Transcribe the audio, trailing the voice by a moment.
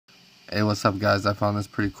Hey, what's up guys? I found this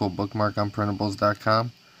pretty cool bookmark on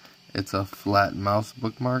printables.com. It's a flat mouse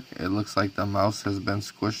bookmark. It looks like the mouse has been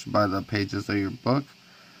squished by the pages of your book.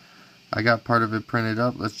 I got part of it printed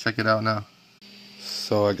up. Let's check it out now.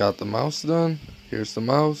 So I got the mouse done. Here's the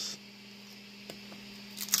mouse.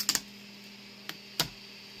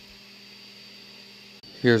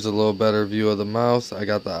 Here's a little better view of the mouse. I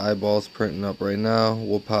got the eyeballs printing up right now.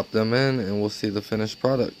 We'll pop them in and we'll see the finished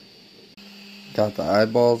product. Got the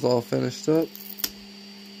eyeballs all finished up.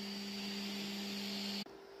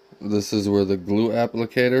 This is where the glue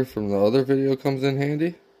applicator from the other video comes in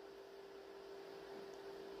handy.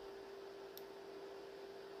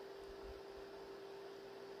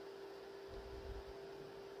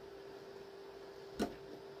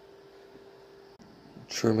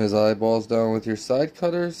 Trim his eyeballs down with your side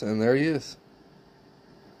cutters, and there he is.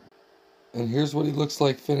 And here's what he looks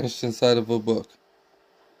like finished inside of a book.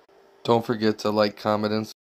 Don't forget to like, comment, and subscribe.